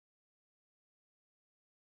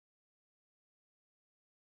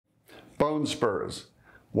Bone spurs.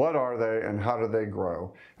 What are they and how do they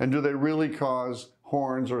grow? And do they really cause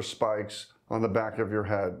horns or spikes on the back of your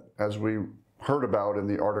head, as we heard about in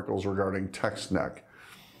the articles regarding text neck?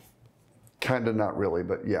 Kind of not really,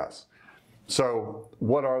 but yes. So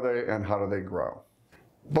what are they and how do they grow?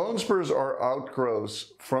 Bone spurs are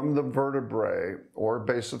outgrowths from the vertebrae or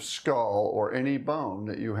base of skull or any bone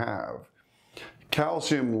that you have.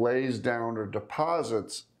 Calcium lays down or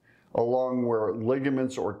deposits along where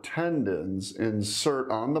ligaments or tendons insert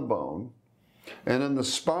on the bone. And in the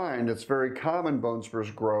spine, it's very common bone spurs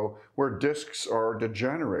grow where discs are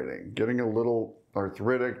degenerating, getting a little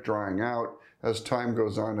arthritic, drying out as time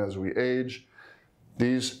goes on as we age.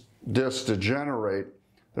 These discs degenerate,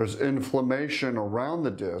 there's inflammation around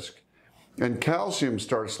the disc, and calcium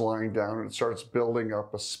starts lying down and it starts building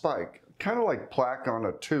up a spike, kind of like plaque on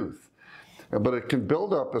a tooth. But it can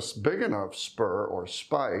build up a big enough spur or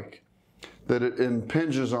spike that it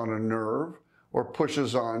impinges on a nerve or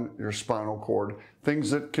pushes on your spinal cord,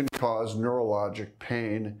 things that can cause neurologic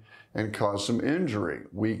pain and cause some injury,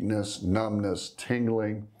 weakness, numbness,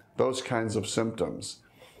 tingling, those kinds of symptoms.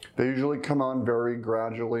 They usually come on very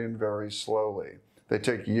gradually and very slowly. They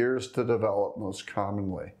take years to develop most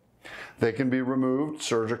commonly. They can be removed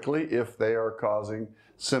surgically if they are causing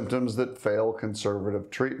symptoms that fail conservative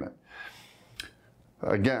treatment.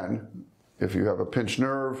 Again, if you have a pinched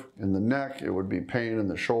nerve in the neck, it would be pain in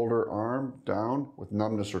the shoulder, arm, down, with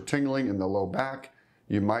numbness or tingling in the low back.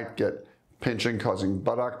 You might get pinching causing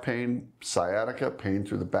buttock pain, sciatica, pain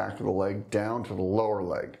through the back of the leg, down to the lower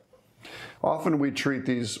leg. Often we treat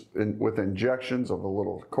these with injections of a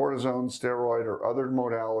little cortisone, steroid, or other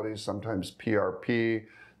modalities, sometimes PRP,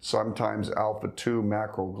 sometimes alpha-2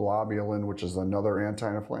 macroglobulin, which is another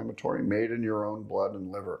anti-inflammatory made in your own blood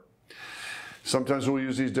and liver. Sometimes we'll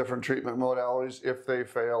use these different treatment modalities. If they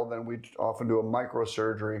fail, then we often do a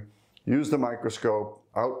microsurgery, use the microscope,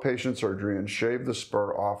 outpatient surgery, and shave the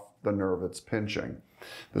spur off the nerve it's pinching.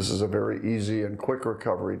 This is a very easy and quick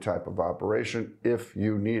recovery type of operation if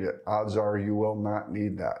you need it. Odds are you will not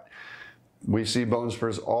need that. We see bone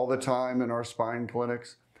spurs all the time in our spine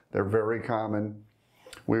clinics. They're very common.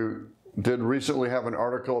 We did recently have an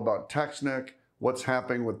article about text neck, what's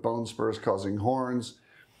happening with bone spurs causing horns.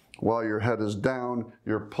 While your head is down,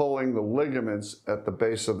 you're pulling the ligaments at the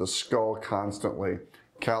base of the skull constantly.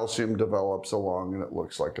 Calcium develops along and it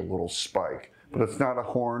looks like a little spike. But it's not a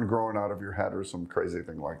horn growing out of your head or some crazy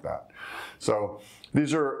thing like that. So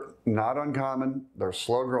these are not uncommon. They're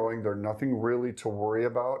slow growing. They're nothing really to worry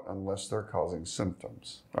about unless they're causing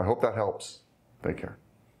symptoms. I hope that helps. Take care.